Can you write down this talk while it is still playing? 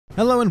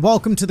Hello and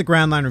welcome to the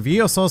GrandLineReview,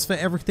 your source for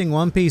everything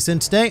One Piece, and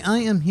today I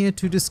am here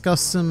to discuss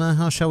some,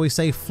 how shall we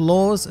say,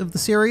 flaws of the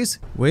series,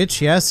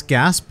 which, yes,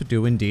 gasp,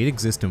 do indeed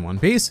exist in One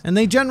Piece, and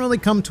they generally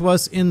come to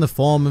us in the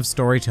form of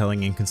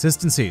storytelling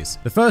inconsistencies.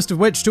 The first of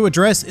which to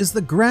address is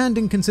the grand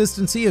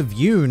inconsistency of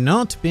you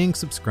not being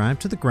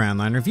subscribed to the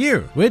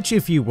GrandLineReview, which,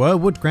 if you were,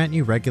 would grant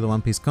you regular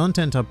One Piece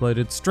content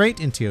uploaded straight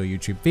into your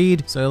YouTube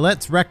feed, so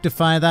let's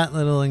rectify that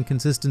little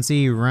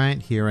inconsistency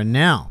right here and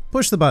now.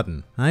 Push the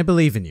button. I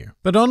believe in you.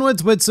 But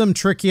onwards with some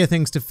trickier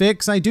things to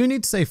fix, I do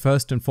need to say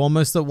first and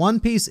foremost that One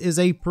Piece is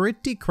a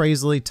pretty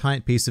crazily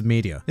tight piece of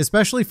media,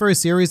 especially for a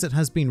series that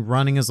has been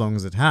running as long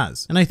as it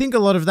has. And I think a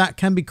lot of that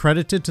can be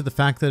credited to the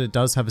fact that it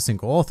does have a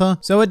single author,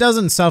 so it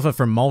doesn't suffer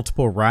from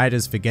multiple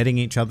writers forgetting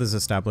each other's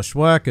established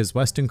work as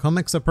Western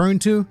comics are prone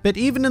to. But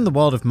even in the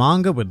world of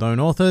manga with lone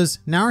authors,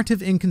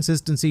 narrative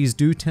inconsistencies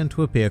do tend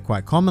to appear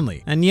quite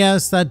commonly. And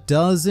yes, that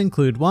does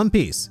include One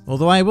Piece,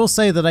 although I will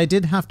say that I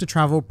did have to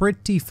travel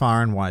pretty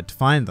far and wide to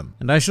find them.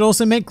 And I should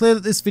also make clear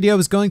that this video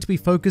is going to be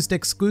focused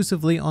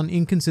exclusively on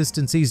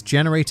inconsistencies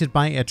generated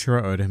by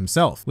Eiichiro Oda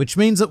himself, which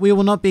means that we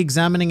will not be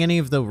examining any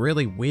of the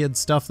really weird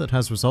stuff that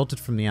has resulted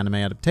from the anime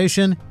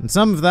adaptation, and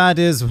some of that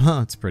is, well,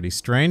 it's pretty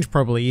strange,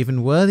 probably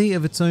even worthy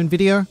of its own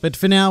video, but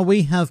for now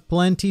we have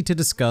plenty to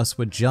discuss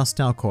with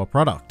just our core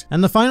product.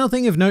 And the final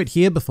thing of note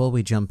here before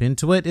we jump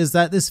into it is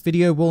that this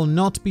video will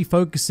not be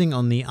focusing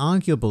on the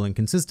arguable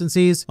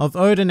inconsistencies of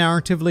Oda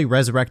narratively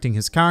resurrecting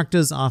his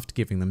characters after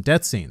giving them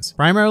death scenes,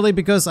 primarily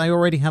because I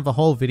already have a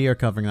whole video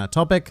covering that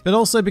topic, but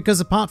also because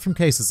apart from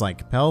cases like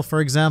Capel,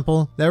 for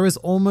example, there is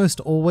almost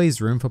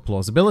always room for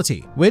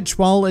plausibility, which,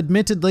 while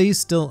admittedly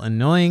still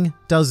annoying,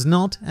 does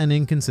not an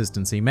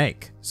inconsistency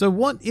make. So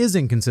what is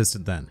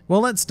inconsistent then?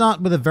 Well, let's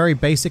start with a very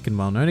basic and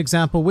well-known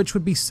example, which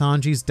would be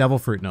Sanji's devil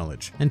fruit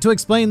knowledge. And to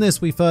explain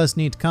this, we first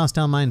need to cast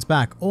our minds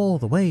back all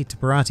the way to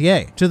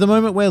Baratie, to the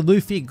moment where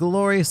Luffy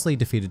gloriously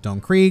defeated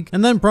Don Krieg,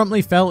 and then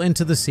promptly fell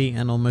into the sea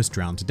and almost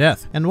drowned to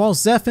death. And while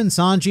Zeph and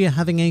Sanji are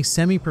having a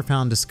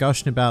semi-profound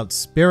discussion about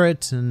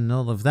spirit and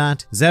all of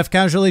that, Zeph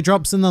casually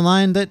drops in the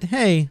line that,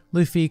 hey,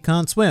 Luffy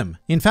can't swim.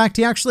 In fact,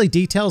 he actually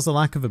details the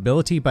lack of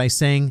ability by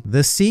saying,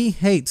 "The sea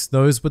hates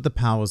those with the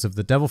powers of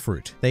the devil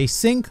fruit. They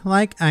sink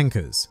like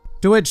anchors."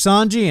 To which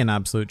Sanji, in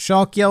absolute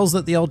shock, yells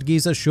that the old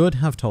geezer should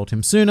have told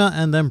him sooner,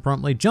 and then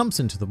promptly jumps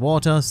into the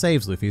water,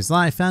 saves Luffy's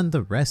life, and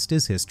the rest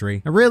is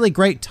history. A really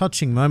great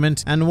touching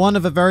moment, and one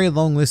of a very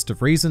long list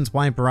of reasons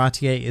why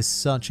Baratie is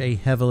such a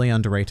heavily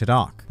underrated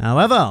arc.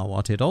 However,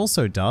 what it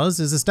also does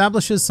is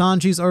establishes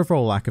Sanji's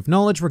overall lack of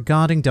knowledge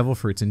regarding devil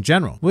fruits in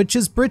general, which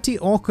is pretty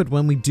awkward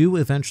when we do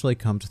eventually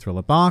come to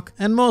Thriller Bark,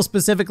 and more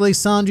specifically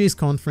Sanji's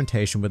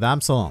confrontation with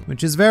Absalom,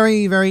 which is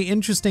very, very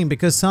interesting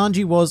because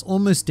Sanji was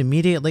almost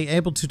immediately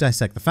able to dissect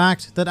the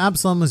fact that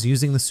Absalom was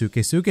using the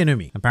Suke no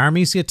Mi, a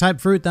paramecia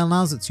type fruit that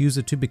allows its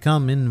user to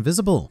become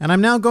invisible. And I'm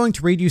now going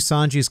to read you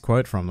Sanji's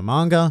quote from the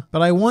manga,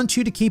 but I want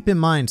you to keep in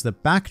mind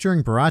that back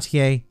during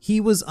Baratie,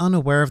 he was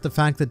unaware of the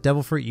fact that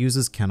devil fruit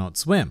users cannot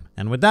swim.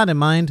 And with that in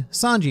mind,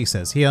 Sanji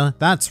says here,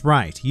 "That's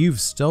right,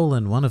 you've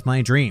stolen one of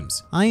my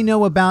dreams. I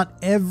know about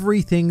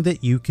everything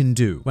that you can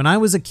do. When I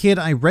was a kid,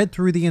 I read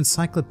through the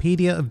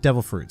encyclopedia of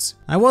devil fruits.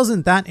 I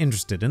wasn't that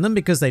interested in them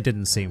because they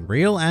didn't seem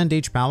real and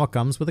each power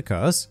comes with a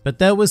curse, but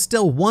there was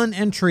still one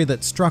entry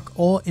that struck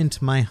awe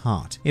into my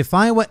heart. If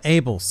I were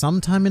able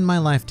sometime in my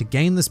life to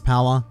gain this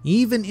power,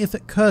 even if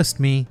it cursed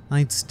me,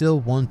 I'd still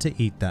want to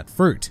eat that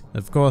fruit."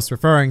 Of course,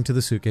 referring to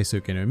the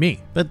Suke no Mi.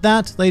 But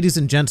that, ladies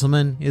and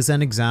gentlemen, is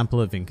an example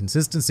of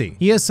inconsistency.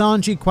 Here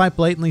Sanji quite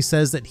blatantly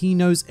says that he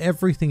knows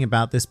everything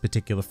about this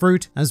particular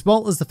fruit, as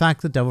well as the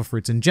fact that devil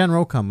fruits in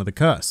general come with a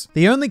curse.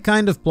 The only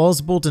kind of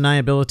plausible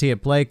deniability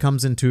at play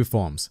comes in two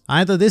forms.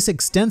 Either this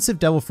extensive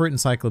devil fruit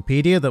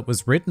encyclopedia that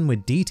was written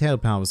with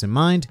detailed powers in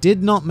mind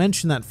did not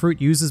mention that fruit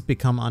users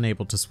become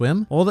unable to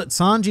swim, or that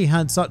Sanji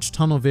had such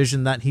tunnel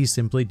vision that he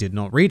simply did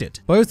not read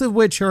it. Both of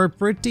which are a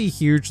pretty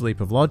huge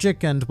leap of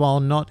logic, and while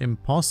not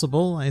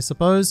impossible, I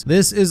suppose,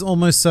 this is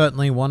almost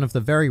certainly one of the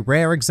very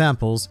rare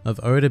examples of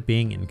Oda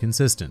being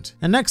inconsistent.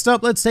 And next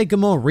up, let's take a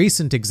more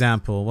recent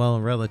example,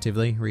 well,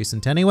 relatively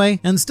recent anyway,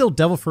 and still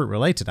devil fruit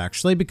related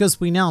actually, because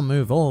we now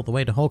move all the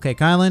way to Whole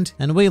Cake Island,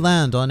 and we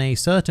land on a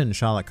certain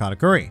Charlotte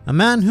Katakuri, a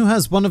man who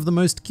has one of the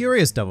most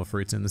curious devil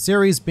fruits in the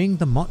series, being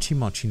the Mochi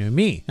no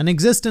Mi, an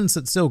existence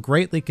that still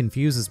greatly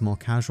confuses more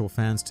casual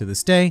fans to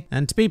this day,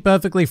 and to be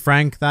perfectly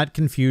frank, that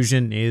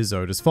confusion is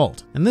Oda's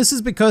fault. And this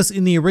is because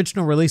in the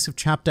original release of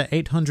chapter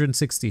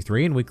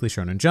 863 in Weekly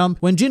Shonen Jump,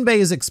 when Jinbei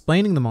is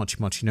explaining the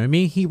Mochi no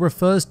Mi, he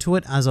refers to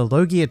it as a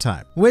Logia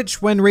type,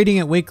 which when reading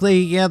it weekly,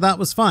 yeah, that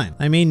was fine.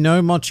 I mean,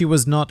 no, Mochi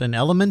was not an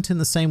element in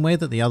the same way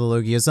that the other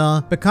Logias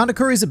are, but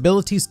Katakuri's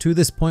abilities to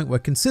this point were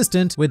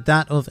consistent with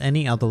that of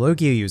any other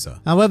Logia user.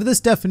 However, this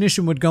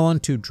definition would go on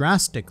to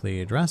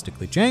drastically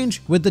change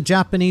change with the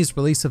Japanese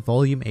release of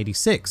Volume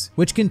 86,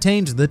 which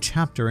contained the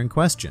chapter in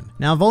question.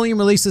 Now, volume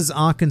releases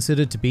are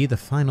considered to be the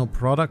final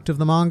product of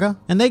the manga,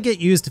 and they get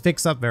used to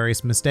fix up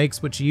various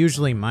mistakes, which are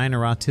usually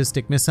minor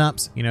artistic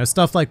mishaps. You know,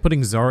 stuff like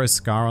putting Zoro's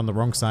scar on the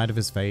wrong side of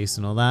his face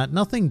and all that.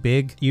 Nothing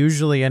big,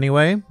 usually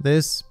anyway.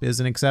 This is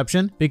an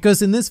exception,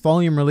 because in this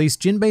volume release,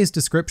 Jinbei's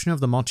description of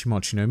the Mochi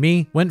Mochi no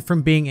Mi went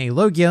from being a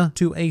Logia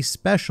to a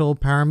special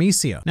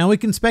paramecia. Now, we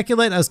can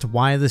speculate as to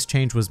why this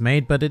change was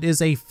made, but it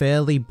is a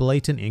fairly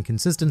blatant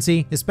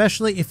inconsistency,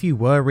 especially if you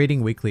were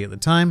reading weekly at the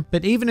time,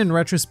 but even in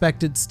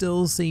retrospect, it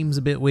still seems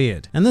a bit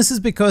weird. And this is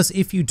because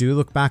if you do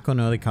look back on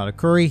early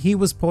Katakuri, he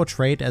was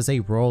portrayed as a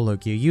raw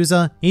Logia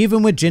user,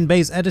 even with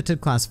Jinbei's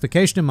edited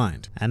classification in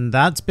mind. And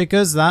that's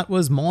because that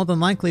was more than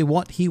likely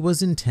what he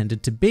was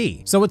intended to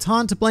be. So it's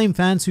hard to blame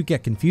fans who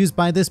get confused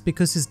by this,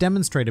 because his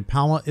demonstrated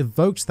power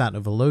evokes that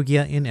of a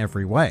Logia in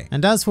every way.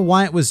 And as for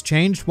why it was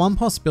changed, one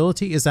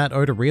possibility is that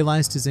Oda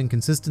realized his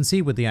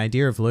inconsistency with the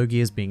idea of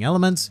Logias being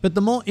elements, but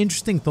the more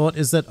interesting thought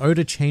is that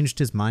Oda changed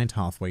his mind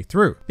halfway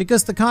through,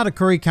 because the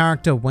Katakuri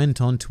character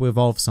went on to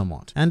evolve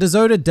somewhat. And as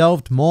Oda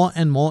delved more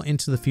and more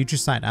into the future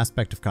sight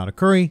aspect of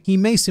Katakuri, he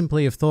may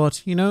simply have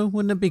thought, you know,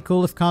 wouldn't it be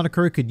cool if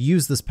Katakuri could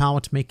use this power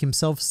to make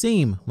himself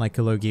seem like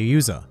a Logia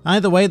user?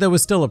 Either way, there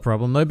was still a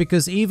problem though,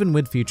 because even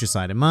with future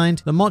sight in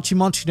mind, the Mochi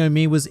Mochi no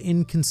Mi was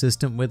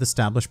inconsistent with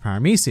established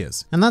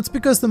paramecias. And that's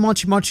because the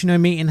Mochi Mochi no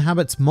Mi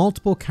inhabits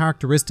multiple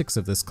characteristics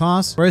of this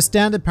class, whereas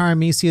standard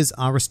paramecias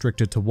are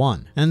restricted to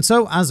one. And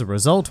so as a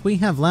result, we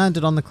have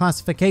landed on the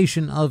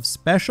classification of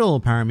special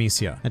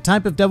paramecia, a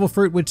type of devil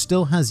fruit which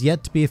still has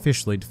yet to be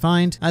officially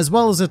defined, as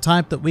well as a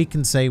type that we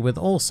can say with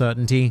all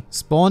certainty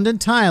spawned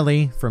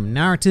entirely from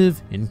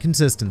narrative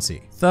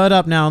inconsistency. Third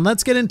up now, and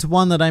let's get into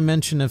one that I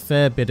mention a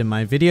fair bit in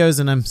my videos,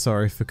 and I'm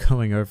sorry for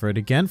going over it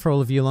again for all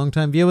of you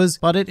longtime viewers,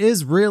 but it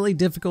is really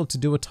difficult to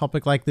do a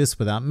topic like this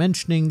without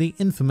mentioning the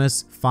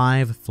infamous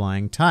 5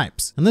 flying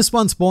types. And this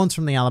one spawns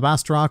from the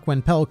Alabasta arc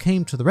when Pell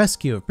came to the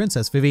rescue of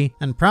Princess Vivi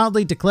and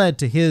proudly declared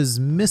to his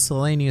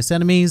miscellaneous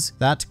enemies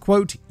that,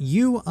 quote,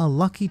 "You are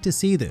lucky to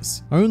see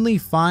this. Only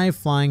 5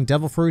 flying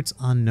devil fruits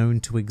are known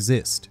to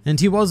exist." And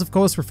he was of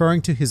course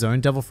referring to his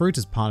own devil fruit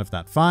as part of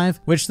that 5,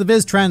 which the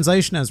Viz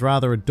translation has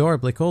rather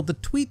adorably called the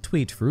Tweet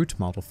Tweet fruit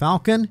model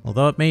falcon,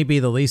 although it may be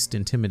the least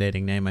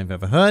intimidating name I've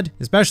ever heard,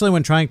 especially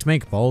when trying to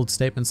make bold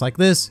statements like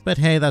this, but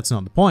hey, that's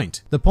not the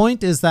point. The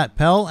point is that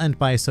Pell, and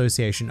by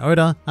association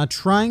Oda, are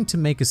trying to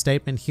make a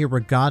statement here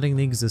regarding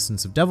the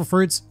existence of devil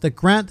fruits that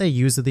grant their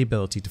user the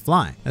ability to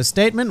fly. A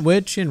statement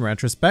which, in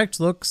retrospect,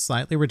 looks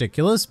slightly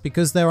ridiculous,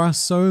 because there are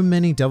so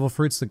many devil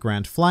fruits that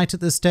grant flight at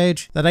this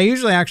stage that I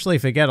usually actually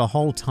forget a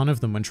whole ton of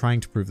them when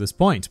trying to prove this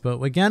point, but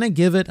we're gonna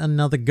give it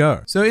another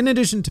go. So in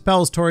addition to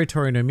Pell's Tori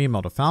Tori no Mi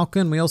model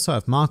falcon, we also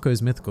have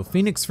Marco's mythical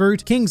phoenix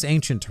fruit, King's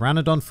ancient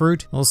pteranodon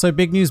fruit, also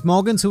Big News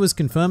Morgan's, who was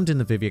confirmed in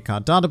the Vivia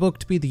card databook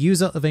to be the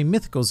user of a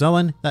mythical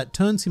Zoan that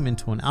turns him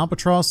into an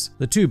albatross,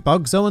 the 2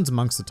 bug Zoans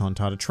amongst the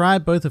Tontara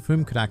tribe, both of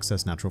whom could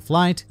access natural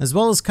flight, as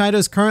well as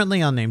Kaido's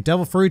currently unnamed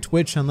devil fruit,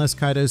 which, unless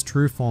Kaido's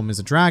true form is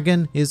a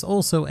dragon, is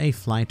also a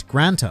flight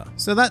granter.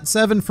 So that's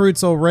 7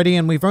 fruits already,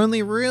 and we've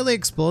only really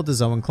explored the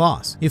Zoan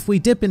class. If we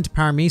dip into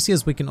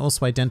paramecias, we can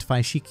also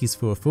identify Shiki's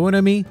Fuafua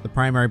no Mi, the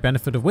primary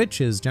benefit of which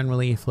is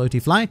generally floaty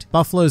flight,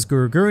 Buffalo's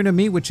Guru Guru no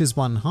Mi, which is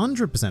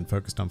 100%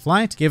 focused on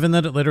flight, given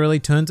that it literally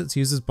turns its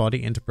user's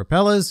body into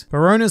propellers,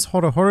 Perona's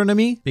Horo Horo no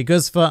Mi,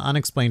 because for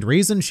unexplained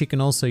reasons she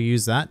can also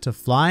use that to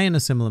fly in a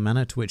similar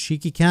manner to which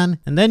Shiki can,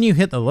 and then you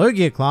hit the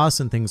Logia class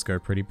and things go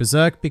pretty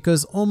berserk,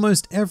 because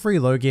almost every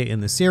Logia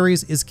in the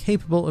series is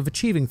capable of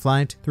achieving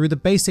flight through the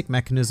basic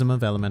mechanism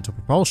of elemental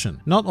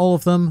propulsion. Not all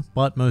of them,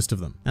 but most of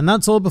them. And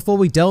that's all before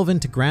we delve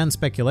into grand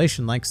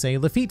speculation like, say,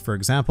 Lafitte for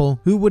example,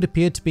 who would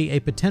appear to be a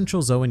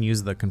potential Zoan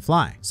user that can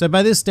fly. So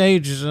by this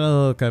stage,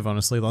 look, I've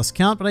honestly lost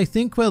count, but I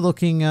think we're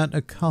looking at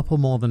a couple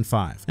more than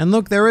 5. And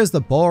look, there is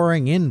the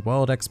boring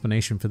in-world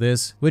explanation for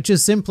this, which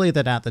is simply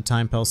that at the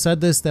time Pell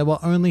said this, there were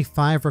only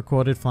 5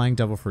 recorded flying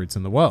devil fruits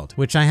in the world,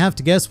 which I have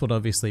to guess would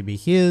obviously be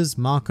his,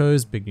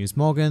 Marco's, Big News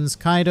Morgan's,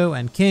 Kaido,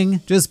 and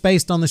King, just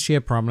based on the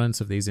sheer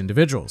prominence of these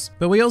individuals.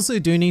 But we also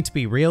do need to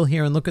be real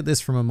here and look at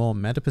this from a more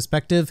meta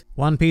perspective.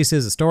 One Piece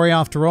is a story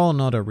after all,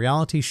 not a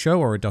reality show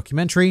or a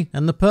documentary,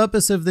 and the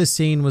purpose of this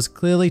scene was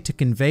clearly to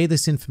convey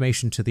this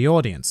information to the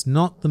audience,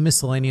 not the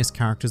miscellaneous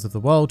characters of the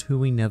world who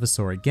we never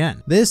saw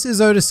again. This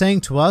is Oda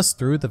saying to us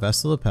through the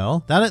Vessel of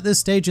Pell that at this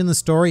stage in the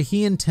story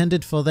he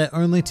intended for there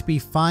only to be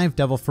 5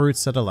 devil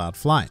fruits that allowed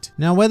flight.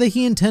 Now whether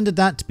he intended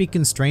that to be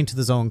constrained to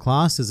the Zoan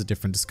class is a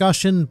different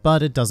discussion,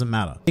 but it doesn't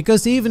matter.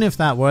 Because even if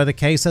that were the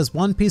case, as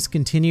One Piece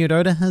continued,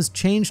 Oda has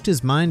changed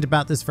his mind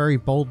about this very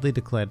boldly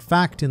declared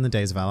fact in the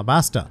days of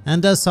Alabasta,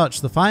 and as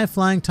such the 5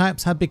 flying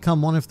types have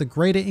become one of the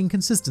greater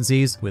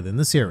inconsistencies within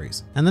the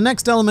series. And the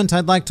next element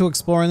I'd like to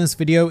explore in this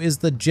video is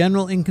the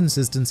general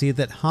inconsistency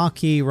that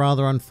Haki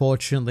rather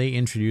unfortunately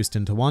introduced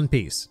into One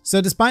Piece.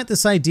 So despite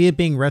this idea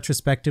being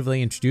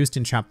retrospectively introduced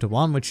in Chapter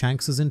 1 with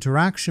Shanks'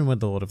 interaction with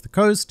the Lord of the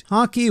Coast,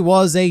 Haki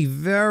was a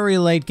very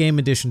late game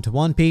addition to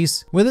One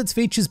Piece, with its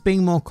features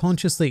being more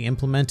consciously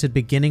implemented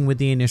beginning with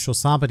the initial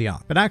Sabaody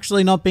arc, but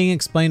actually not being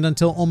explained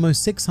until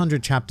almost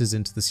 600 chapters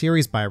into the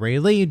series by Ray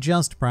Lee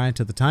just prior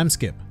to the time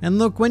skip. And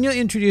look, when you're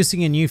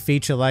introducing a new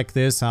feature like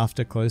this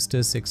after close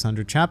to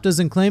 600 chapters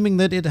and claiming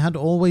that it had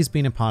always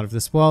been a part of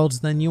this world,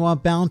 then you are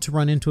bound to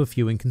run into a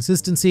few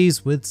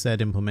inconsistencies with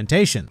said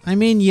implementation. I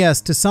mean,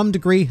 yes, to some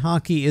degree,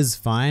 Haki is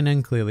fine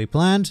and clearly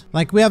planned.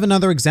 Like, we have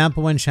another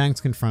example when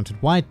Shanks confronted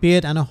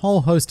Whitebeard and a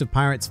whole host of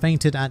pirates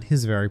fainted at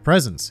his very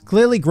presence,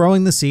 clearly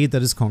growing the seed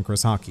that is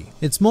Conqueror's Haki.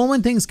 It's more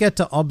when things get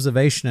to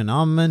observation and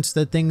armament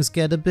that things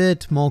get a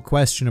bit more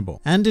questionable.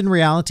 And in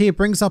reality, it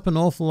brings up an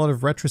awful lot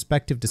of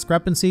retrospective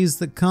discrepancies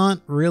that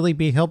can't really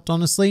be helped,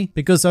 honestly,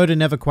 because Oda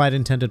never quite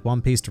intended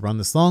One Piece to run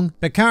this long,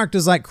 but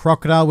characters like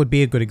Crocodile would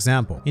be a good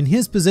example. In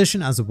his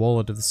position as a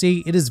warlord of the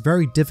sea, it is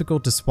very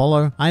difficult to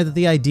swallow either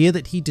the idea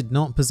that he did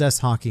not possess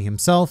Haki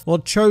himself or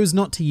chose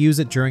not to use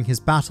it during his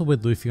battle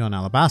with Luffy on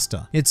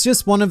Alabasta. It's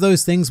just one of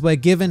those things where,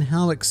 given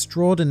how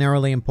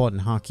extraordinarily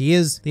important Haki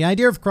is, the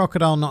idea of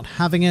Crocodile not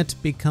having it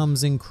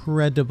becomes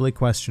incredibly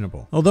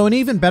questionable. Although an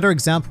even better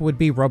example would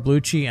be Rob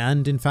Lucci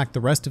and, in fact,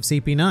 the rest of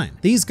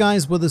CP9. These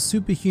guys were the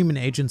superhuman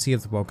agency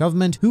of the world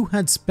government who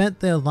had spent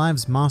their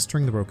lives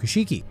mastering the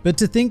Rokushiki. But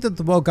to think that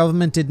the world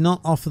government did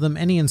not offer them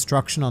any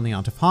instruction on the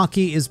art of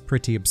Haki is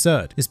pretty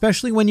absurd,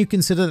 especially when you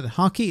consider that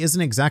Haki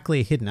isn't exactly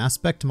a hidden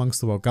aspect amongst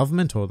the world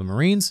government or the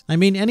Marines. I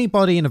mean,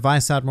 anybody in a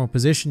vice admiral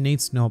position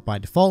needs to know it by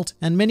default,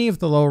 and many of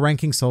the lower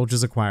ranking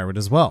soldiers acquire it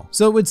as well.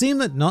 So it would seem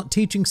that not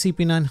teaching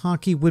CP9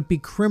 Haki would be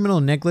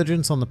criminal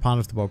negligence on the part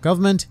of the world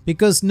government,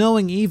 because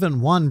knowing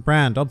even one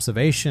brand,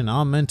 observation,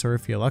 armament, or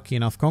if you're lucky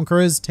enough,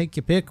 conquerors, take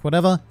your pick,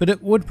 whatever, but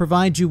it would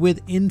provide you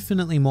with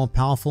infinitely more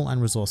powerful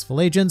and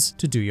resourceful agents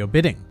to do your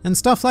bidding. And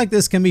stuff like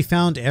this can be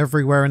found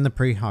everywhere in the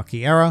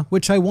pre-Haki era,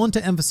 which I want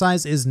to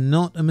emphasize is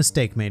not a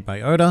mistake made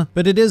by Oda,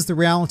 but it is the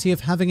reality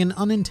of having an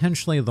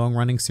unintentionally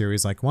long-running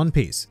series like One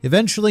Piece.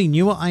 Eventually,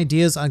 newer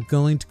ideas are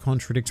going to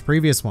contradict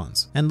previous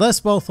ones, and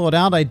less well thought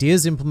out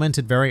ideas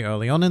implemented very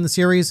early on in the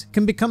series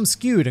can become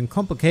skewed and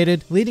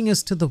complicated, leading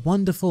us to the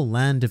wonderful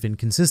land of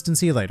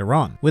inconsistency later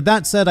on. With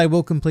that said, I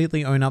will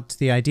completely own up to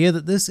the idea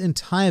that this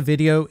entire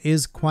video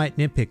is quite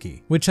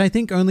nitpicky, which I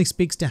think only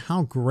speaks to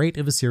how great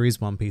of a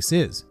series One Piece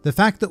is. The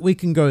fact that we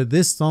can go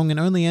this long and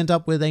only end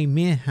up with a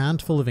mere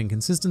handful of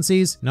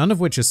inconsistencies, none of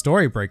which are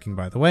story breaking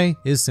by the way,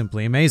 is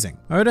simply amazing.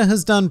 Oda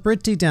has done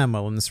pretty damn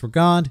well in this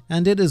regard,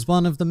 and it is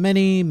one of the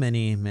many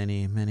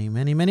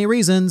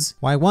reasons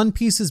why One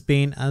Piece has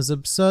been as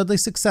absurdly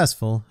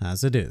successful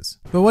as it is.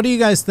 But what do you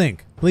guys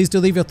think? Please do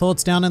leave your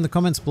thoughts down in the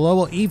comments below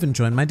or even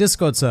join my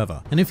Discord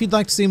server. And if you'd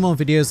like to see more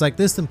videos like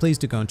this, then please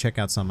do go and check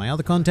out some of my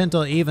other content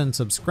or even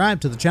subscribe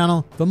to the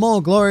channel for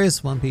more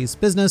glorious One Piece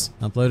business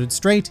uploaded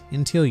straight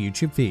into your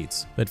YouTube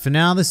feeds. But for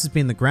now, this has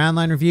been the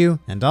GrandLineReview,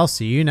 and I'll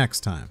see you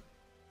next time.